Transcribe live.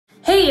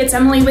it's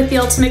Emily with The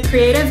Ultimate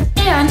Creative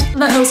and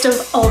the host of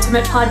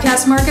Ultimate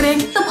Podcast Marketing,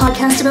 the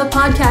podcast about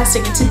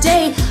podcasting. And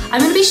today,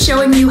 I'm going to be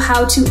showing you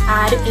how to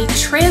add a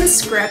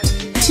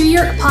transcript to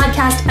your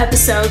podcast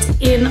episodes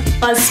in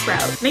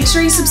BuzzSprout. Make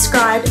sure you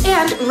subscribe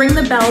and ring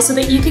the bell so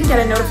that you can get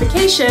a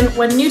notification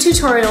when new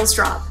tutorials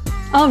drop.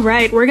 All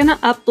right, we're going to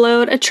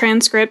upload a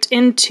transcript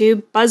into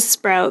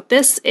BuzzSprout.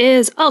 This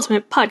is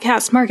Ultimate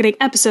Podcast Marketing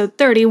episode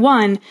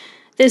 31.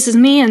 This is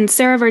me and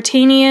Sarah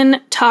Vartanian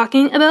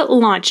talking about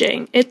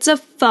launching. It's a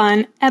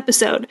fun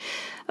episode.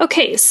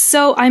 Okay,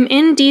 so I'm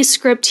in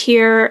Descript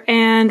here,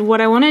 and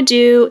what I want to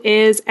do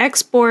is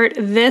export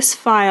this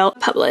file.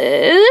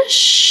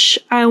 Publish.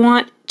 I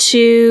want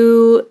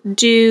to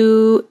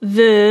do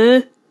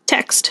the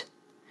text.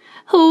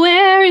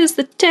 Where is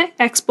the text?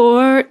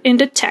 Export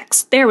into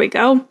text. There we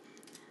go.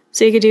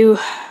 So you could do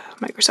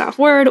Microsoft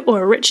Word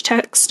or a rich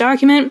text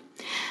document.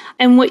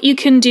 And what you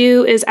can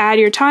do is add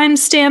your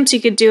timestamps. You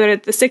could do it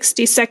at the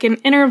 60-second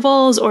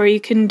intervals, or you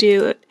can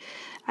do it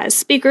as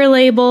speaker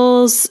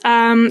labels. So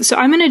I'm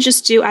going to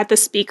just do at the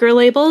speaker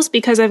labels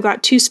because I've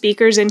got two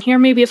speakers in here.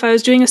 Maybe if I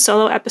was doing a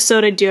solo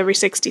episode, I'd do every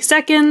 60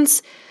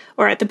 seconds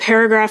or at the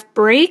paragraph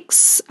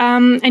breaks.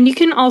 And you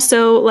can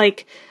also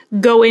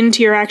go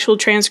into your actual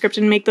transcript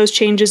and make those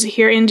changes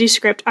here in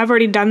Descript. I've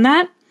already done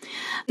that.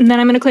 And then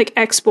I'm going to click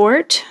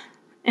export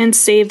and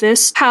save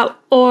this. How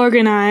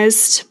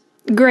organized.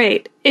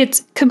 Great.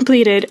 It's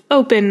completed.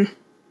 Open.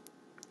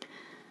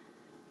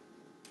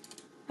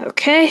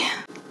 Okay.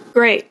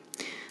 Great.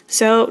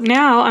 So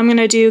now I'm going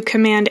to do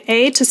Command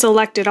A to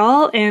select it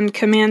all and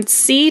Command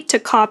C to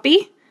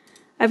copy.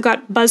 I've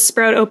got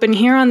BuzzSprout open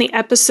here on the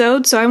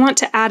episode, so I want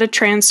to add a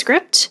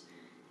transcript.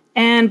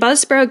 And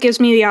BuzzSprout gives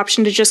me the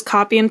option to just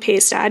copy and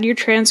paste. Add your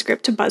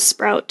transcript to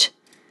BuzzSprout.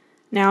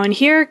 Now in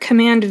here,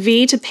 Command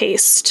V to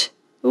paste.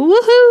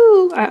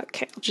 Woohoo!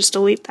 Okay, I'll just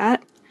delete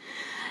that.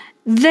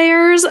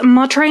 There's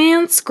my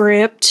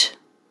transcript.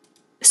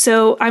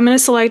 So I'm going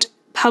to select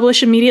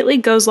Publish Immediately,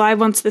 goes live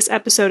once this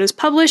episode is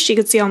published. You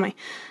can see all my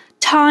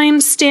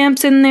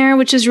timestamps in there,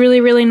 which is really,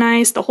 really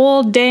nice. The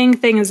whole dang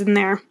thing is in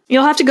there.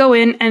 You'll have to go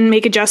in and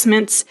make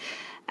adjustments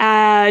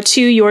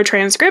to your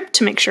transcript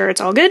to make sure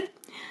it's all good.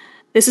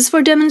 This is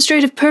for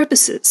demonstrative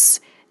purposes.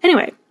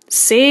 Anyway,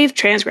 save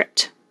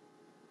transcript.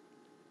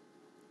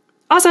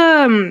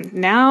 Awesome!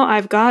 Now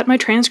I've got my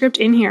transcript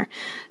in here.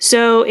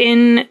 So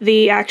in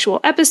the actual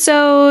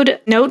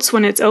episode notes,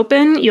 when it's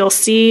open, you'll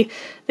see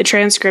the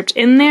transcript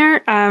in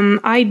there.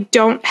 I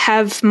don't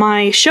have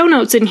my show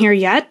notes in here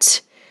yet,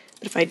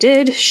 but if I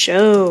did,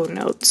 show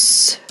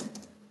notes.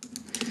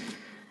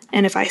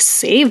 And if I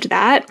saved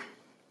that,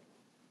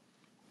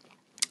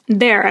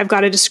 there, I've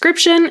got a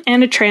description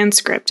and a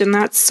transcript, and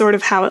that's sort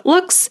of how it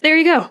looks. There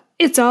you go.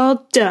 It's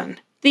all done.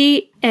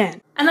 The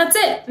end. And that's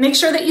it. Make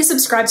sure that you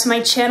subscribe to my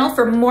channel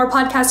for more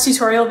podcast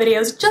tutorial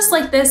videos just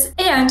like this,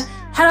 and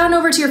head on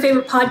over to your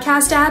favorite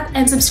podcast app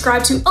and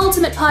subscribe to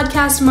Ultimate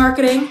Podcast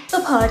Marketing, the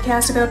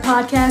podcast about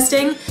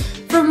podcasting,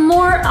 for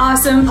more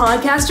awesome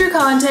podcaster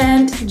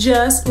content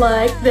just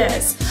like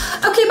this.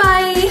 Okay, bye.